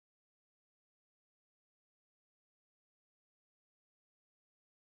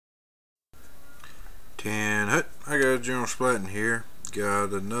10 Hut. I got General Splatting here. Got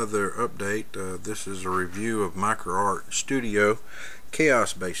another update. This is a review of MicroArt Studio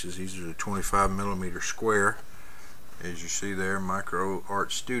Chaos bases. These are the 25mm square. As you see there,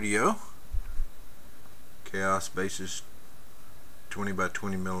 MicroArt Studio Chaos bases, 20 by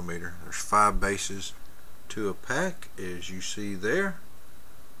 20mm. There's 5 bases to a pack, as you see there.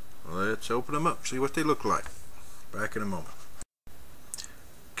 Let's open them up, see what they look like. Back in a moment.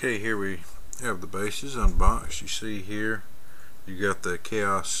 Okay, here we have the bases unboxed. You see here you got the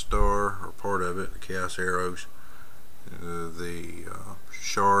Chaos Star, or part of it, the Chaos Arrows, the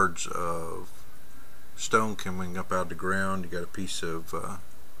shards of stone coming up out of the ground. You got a piece of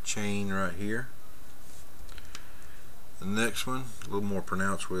chain right here. The next one, a little more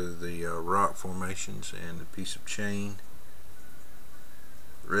pronounced with the rock formations and a piece of chain.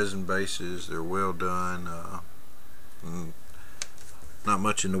 Resin bases, they're well done. Not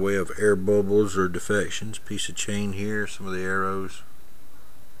much in the way of air bubbles or defections. Piece of chain here, some of the arrows.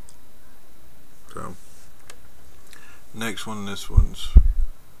 So, next one, this one's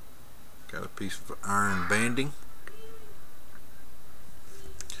got a piece of iron banding.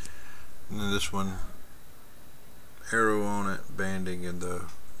 And then this one, arrow on it, banding, and the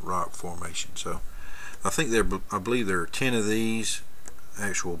rock formation. So, I believe there are 10 of these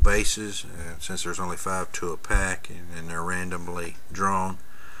actual bases, since there's only 5 to a pack, and they're randomly drawn,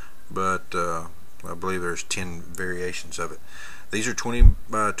 but I believe there's 10 variations of it. These are 20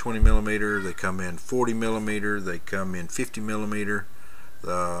 by 20mm. They come in 40mm. They come in 50mm.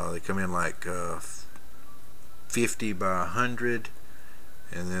 They come in like 50 by 100,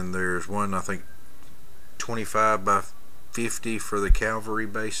 and then there's one, I think, 25 by 50 for the cavalry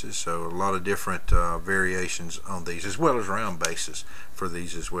bases. So a lot of different variations on these, as well as round bases for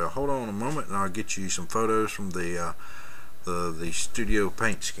these as well. Hold on a moment and I'll get you some photos from the studio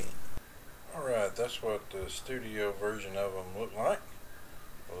paint scheme. Alright, that's what the studio version of them look like.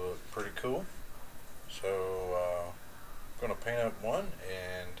 They look pretty cool. So I'm going to paint up one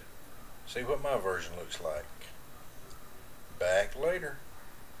and see what my version looks like. Back later.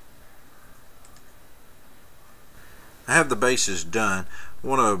 I have the bases done. I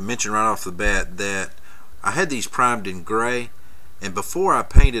want to mention right off the bat that I had these primed in gray, and before I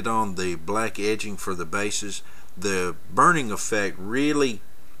painted on the black edging for the bases, the burning effect really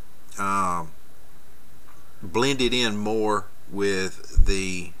blended in more with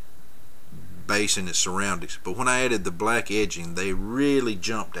the base and its surroundings. But when I added the black edging, they really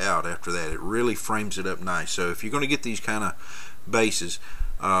jumped out after that. It really frames it up nice. So if you're going to get these kind of bases,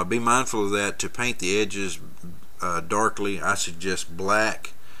 be mindful of that. To paint the edges darkly, I suggest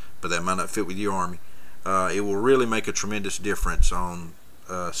black, but that might not fit with your army. It will really make a tremendous difference on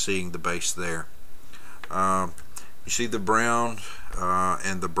seeing the base there. You see the brown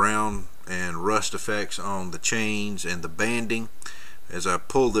and rust effects on the chains and the banding. As I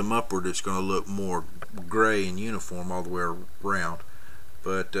pull them upward, it's going to look more gray and uniform all the way around.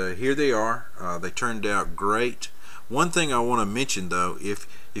 But here they are. They turned out great. One thing I want to mention though, if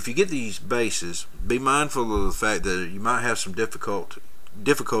you get these bases, be mindful of the fact that you might have some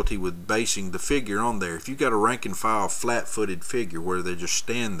difficulty with basing the figure on there. If you've got a rank and file flat-footed figure where they just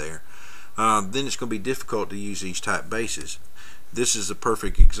stand there, then it's going to be difficult to use these type bases. This is a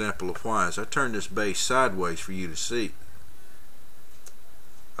perfect example of why. As I turn this base sideways for you to see,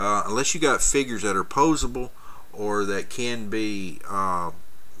 unless you got figures that are posable or that can be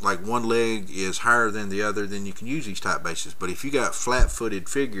like one leg is higher than the other, then you can use these type bases. But if you got flat-footed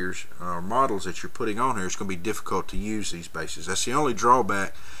figures or models that you're putting on here, it's going to be difficult to use these bases. That's the only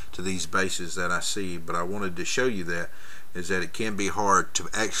drawback to these bases that I see, but I wanted to show you that, is that it can be hard to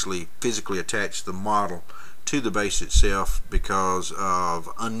actually physically attach the model to the base itself because of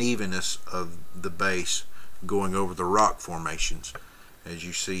unevenness of the base going over the rock formations, as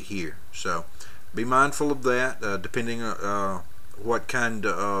you see here. So be mindful of that, depending on what kind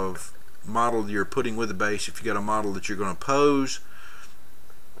of model you're putting with the base. If you got a model that you're going to pose,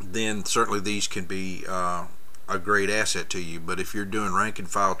 then certainly these can be a great asset to you. But if you're doing rank and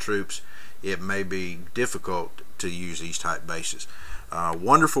file troops, it may be difficult to use these type bases.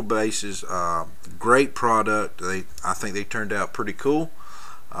 Wonderful bases, great product. I think they turned out pretty cool.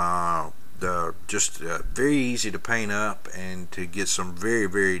 Just very easy to paint up and to get some very,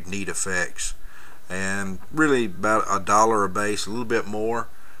 very neat effects. And really about $1 a base, a little bit more,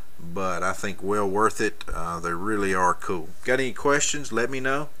 but I think well worth it. They really are cool. Got any questions? Let me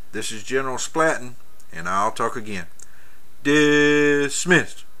know. This is General Splatting, and I'll talk again.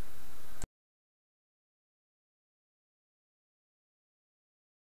 Dismissed.